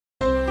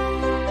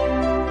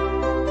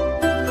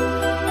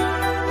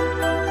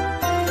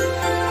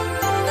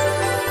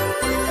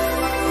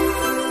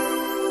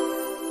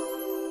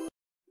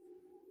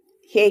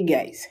Hey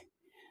guys,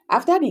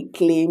 after the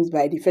claims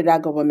by the federal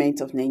government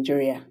of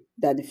Nigeria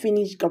that the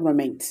Finnish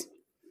government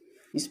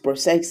is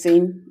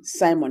processing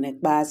Simon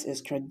Ekpa's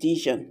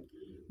extradition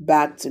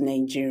back to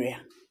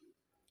Nigeria,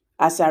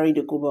 Asari,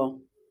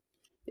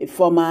 a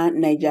former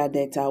Niger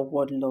Delta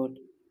warlord,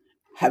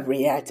 have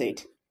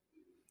reacted.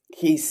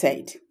 He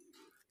said,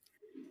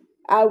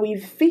 "I will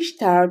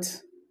fished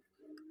out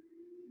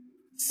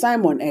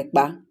Simon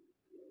Ekpa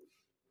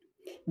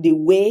the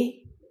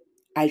way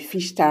I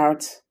fished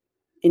out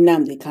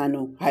Nnamdi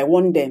Kanu. I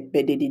warned them,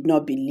 but they did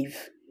not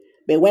believe.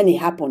 But when it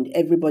happened,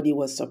 everybody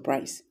was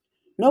surprised.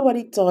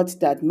 Nobody thought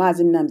that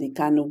Mazi Nnamdi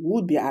Kanu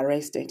would be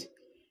arrested.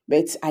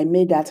 But I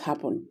made that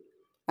happen.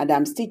 And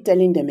I'm still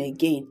telling them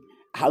again,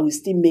 I will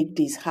still make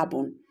this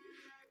happen.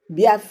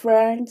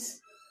 Biafra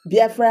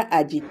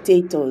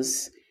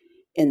agitators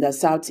in the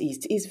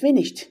southeast is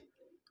finished.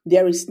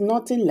 There is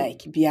nothing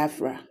like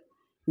Biafra.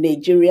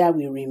 Nigeria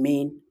will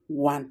remain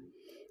one."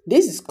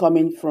 This is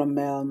coming from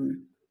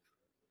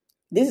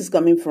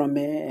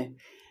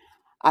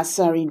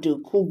Asari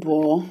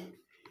Dokubo,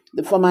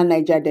 the former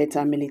Niger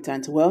Delta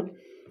militant. Well,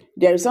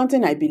 there is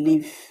something I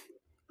believe,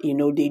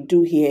 they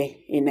do here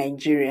in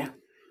Nigeria.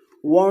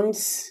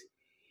 Once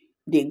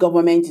the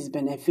government is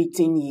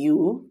benefiting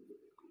you,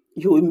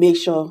 you will make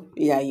sure,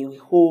 you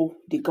hold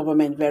the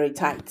government very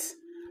tight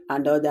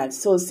and all that.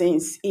 So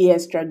since he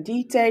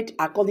extradited,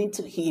 according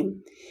to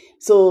him,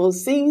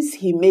 since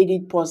he made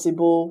it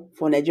possible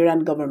for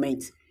Nigerian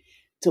government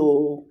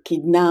to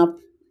kidnap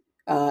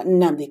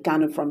Nnamdi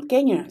Kanu from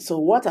Kenya. So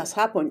what has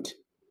happened?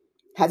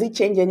 Has it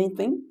changed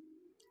anything?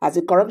 Has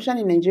the corruption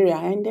in Nigeria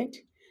ended?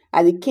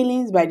 Has the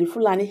killings by the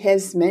Fulani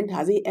herdsmen,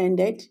 has it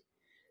ended?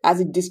 Has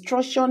the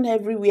destruction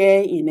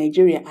everywhere in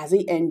Nigeria, has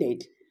it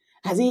ended?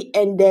 Has it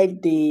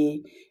ended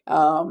the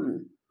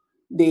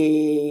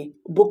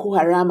Boko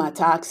Haram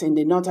attacks in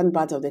the northern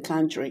part of the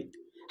country?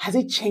 Has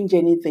it changed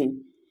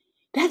anything?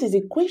 That is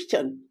a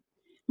question.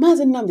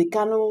 Mazi Nnamdi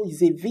Kanu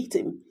is a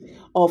victim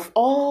of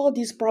all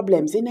these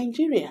problems in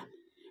Nigeria.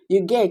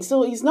 You get?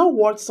 So it's not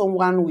what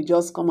someone will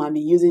just come and be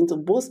using to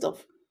boast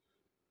of.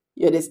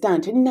 You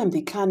understand?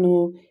 Nnamdi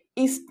Kanu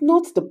is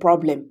not the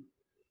problem.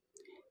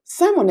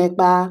 Simon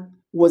Ekpa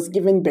was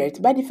given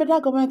birth by the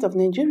federal government of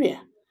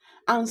Nigeria.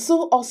 And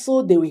so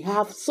also they will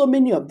have so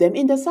many of them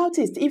in the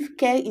southeast if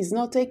care is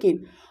not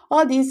taken.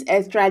 All these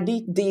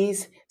extradite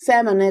this,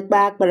 Simon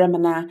Ekpa,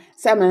 Paramana,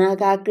 Simon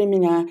Ekpa,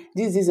 criminal,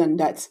 this and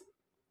that.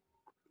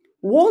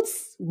 What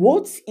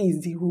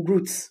is the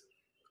root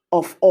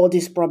of all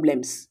these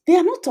problems? They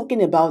are not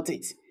talking about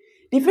it.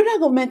 The federal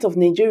government of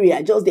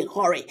Nigeria just they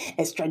hurry,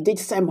 extradite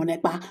Simon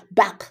Ekpa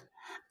back.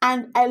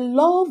 And I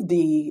love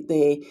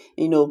the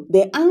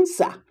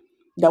answer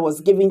that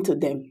was given to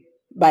them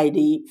by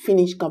the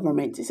Finnish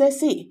government. He said,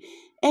 see,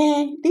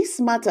 this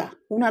matter,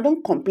 I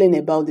don't complain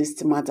about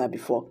this matter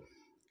before.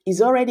 It's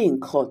already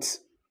in court.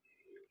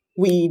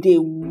 They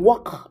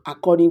work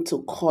according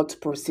to court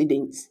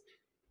proceedings.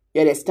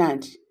 You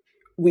understand?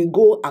 We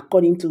go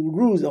according to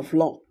rules of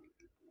law.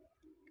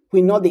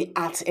 We know they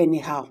act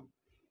anyhow.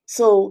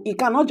 So you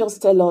cannot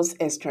just tell us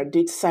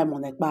extradite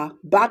Simon Ekpa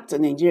back to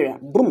Nigeria.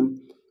 Boom.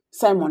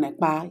 Simon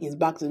Ekpa is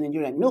back to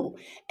Nigeria. No.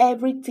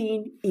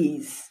 Everything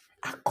is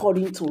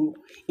according to,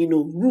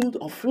 rule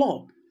of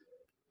law.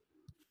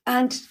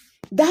 And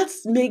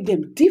that's make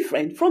them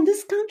different from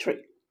this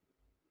country.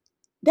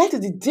 That is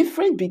the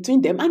difference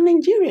between them and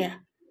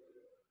Nigeria.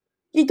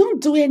 You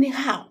don't do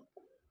anyhow.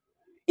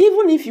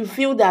 Even if you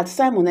feel that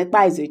Simon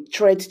Ekpa is a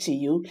threat to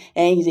you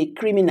and he's a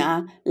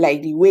criminal,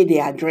 like the way they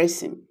address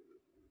him,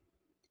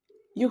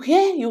 you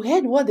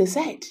heard what they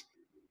said.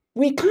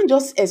 We can't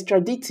just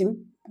extradite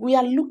him. We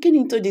are looking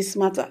into this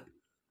matter.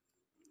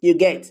 You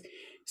get?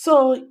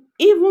 So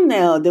even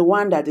the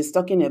one that is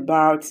talking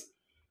about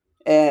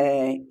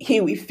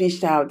we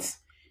fished out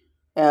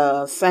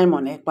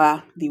Simon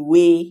Ekpa the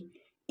way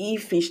he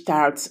fished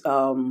out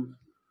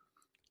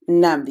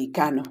Nnamdi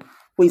Kanu,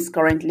 who is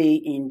currently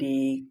in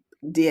the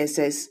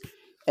DSS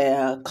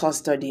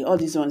custody. All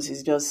these ones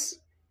is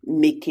just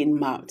making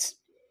mouth.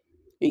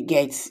 You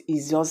get?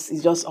 It's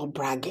just all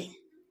bragging.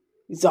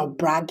 It's all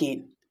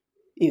bragging.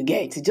 You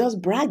get? It's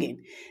just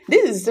bragging.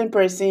 This is the same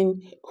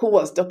person who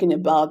was talking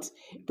about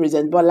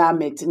President Bola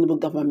Ahmed Tinubu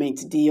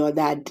government the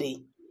other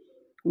day.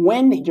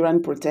 When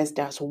Nigerian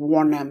protesters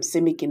warn them, say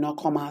make not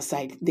come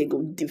outside, they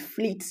go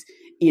deflate,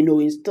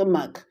 in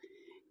stomach.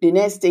 The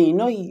next thing,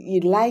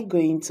 he like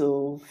going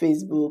to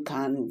Facebook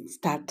and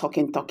start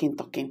talking.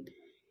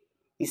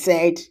 He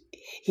said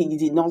he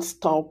did not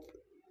stop.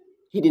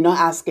 He did not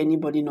ask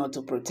anybody not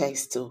to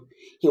protest too.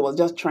 He was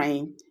just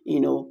trying,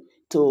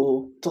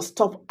 to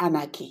stop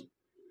anarchy.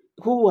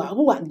 Who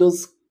are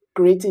those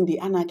creating the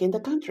anarchy in the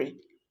country?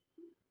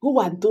 Who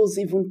are those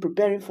even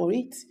preparing for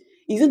it?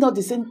 Is it not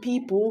the same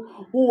people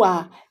who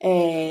are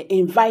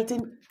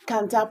inviting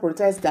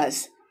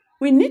counter-protesters?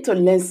 We need to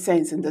learn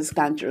sense in this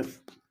country.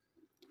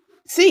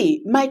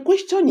 See, my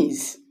question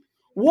is,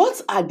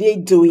 what are they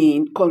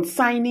doing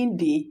concerning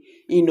the,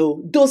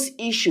 those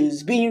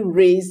issues being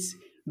raised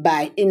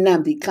by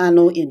Nnamdi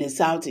Kanu in the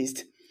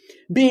southeast,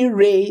 being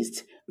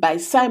raised by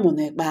Simon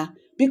Ekpa,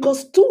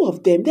 because two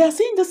of them, they are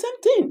saying the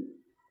same thing.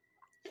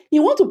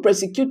 You want to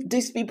prosecute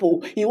these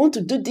people, you want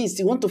to do this,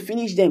 you want to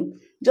finish them.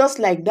 Just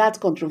like that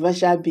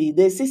controversial bill,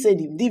 they say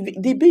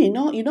the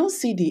bill, you don't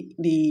see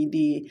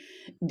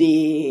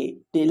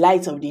the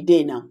light of the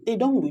day now. They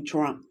don't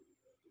withdraw.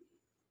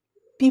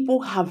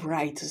 People have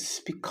right to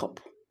speak up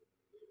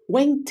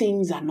when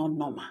things are not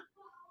normal.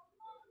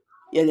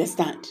 You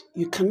understand?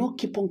 You cannot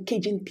keep on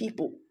caging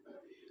people.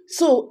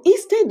 So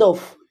instead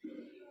of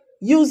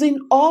using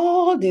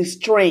all the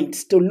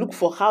strength to look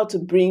for how to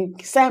bring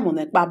Simon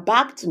Ekpa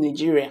back to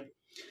Nigeria,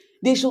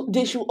 they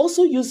should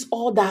also use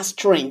all that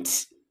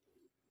strength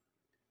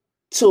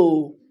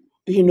to,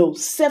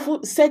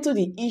 settle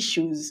the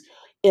issues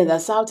in the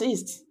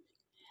Southeast.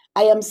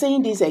 I am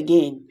saying this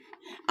again,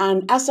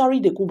 and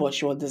Asari the Kubo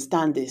should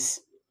understand this.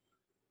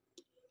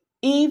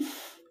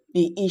 If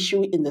the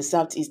issue in the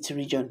Southeast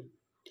region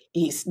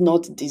is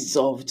not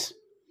dissolved,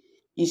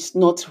 is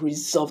not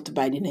resolved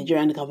by the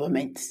Nigerian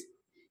government,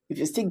 if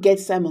you still get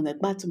Simon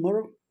Ekpa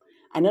tomorrow,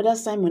 another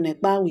Simon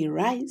Ekpa will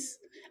rise,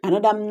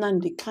 another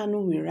Nnamdi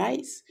Kanu will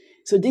rise.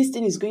 So this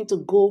thing is going to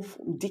go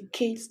from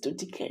decades to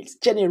decades,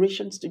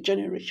 generations to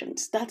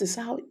generations. That is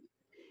how it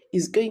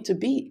is going to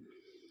be.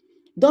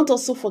 Don't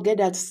also forget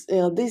that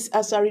this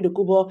Asari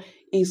Dokubo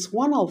is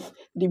one of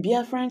the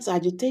Biafran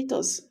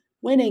agitators.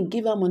 When they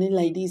give her money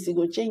like this, it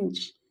will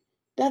change.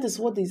 That is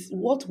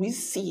what we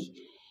see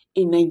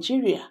in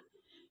Nigeria.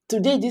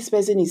 Today, this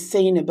person is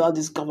saying about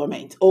this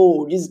government,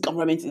 oh, this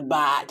government is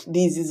bad,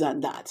 this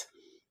and that.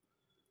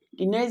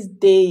 The next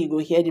day, you go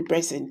hear the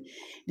person,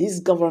 this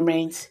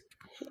government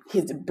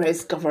is the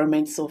best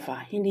government so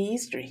far in the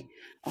history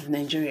of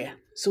Nigeria.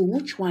 So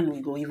which one we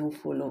go even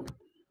follow?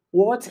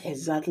 What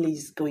exactly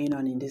is going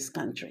on in this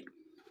country?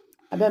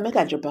 I better make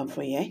a drop on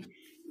for you.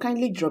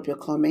 Kindly drop your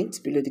comments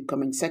below the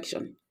comment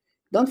section.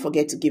 Don't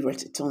forget to give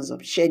us a thumbs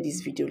up. Share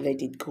this video.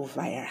 Let it go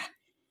viral.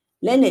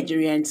 Let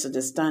Nigerians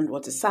understand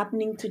what is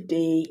happening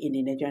today in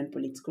the Nigerian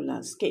political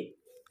landscape.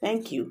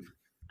 Thank you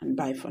and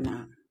bye for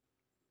now.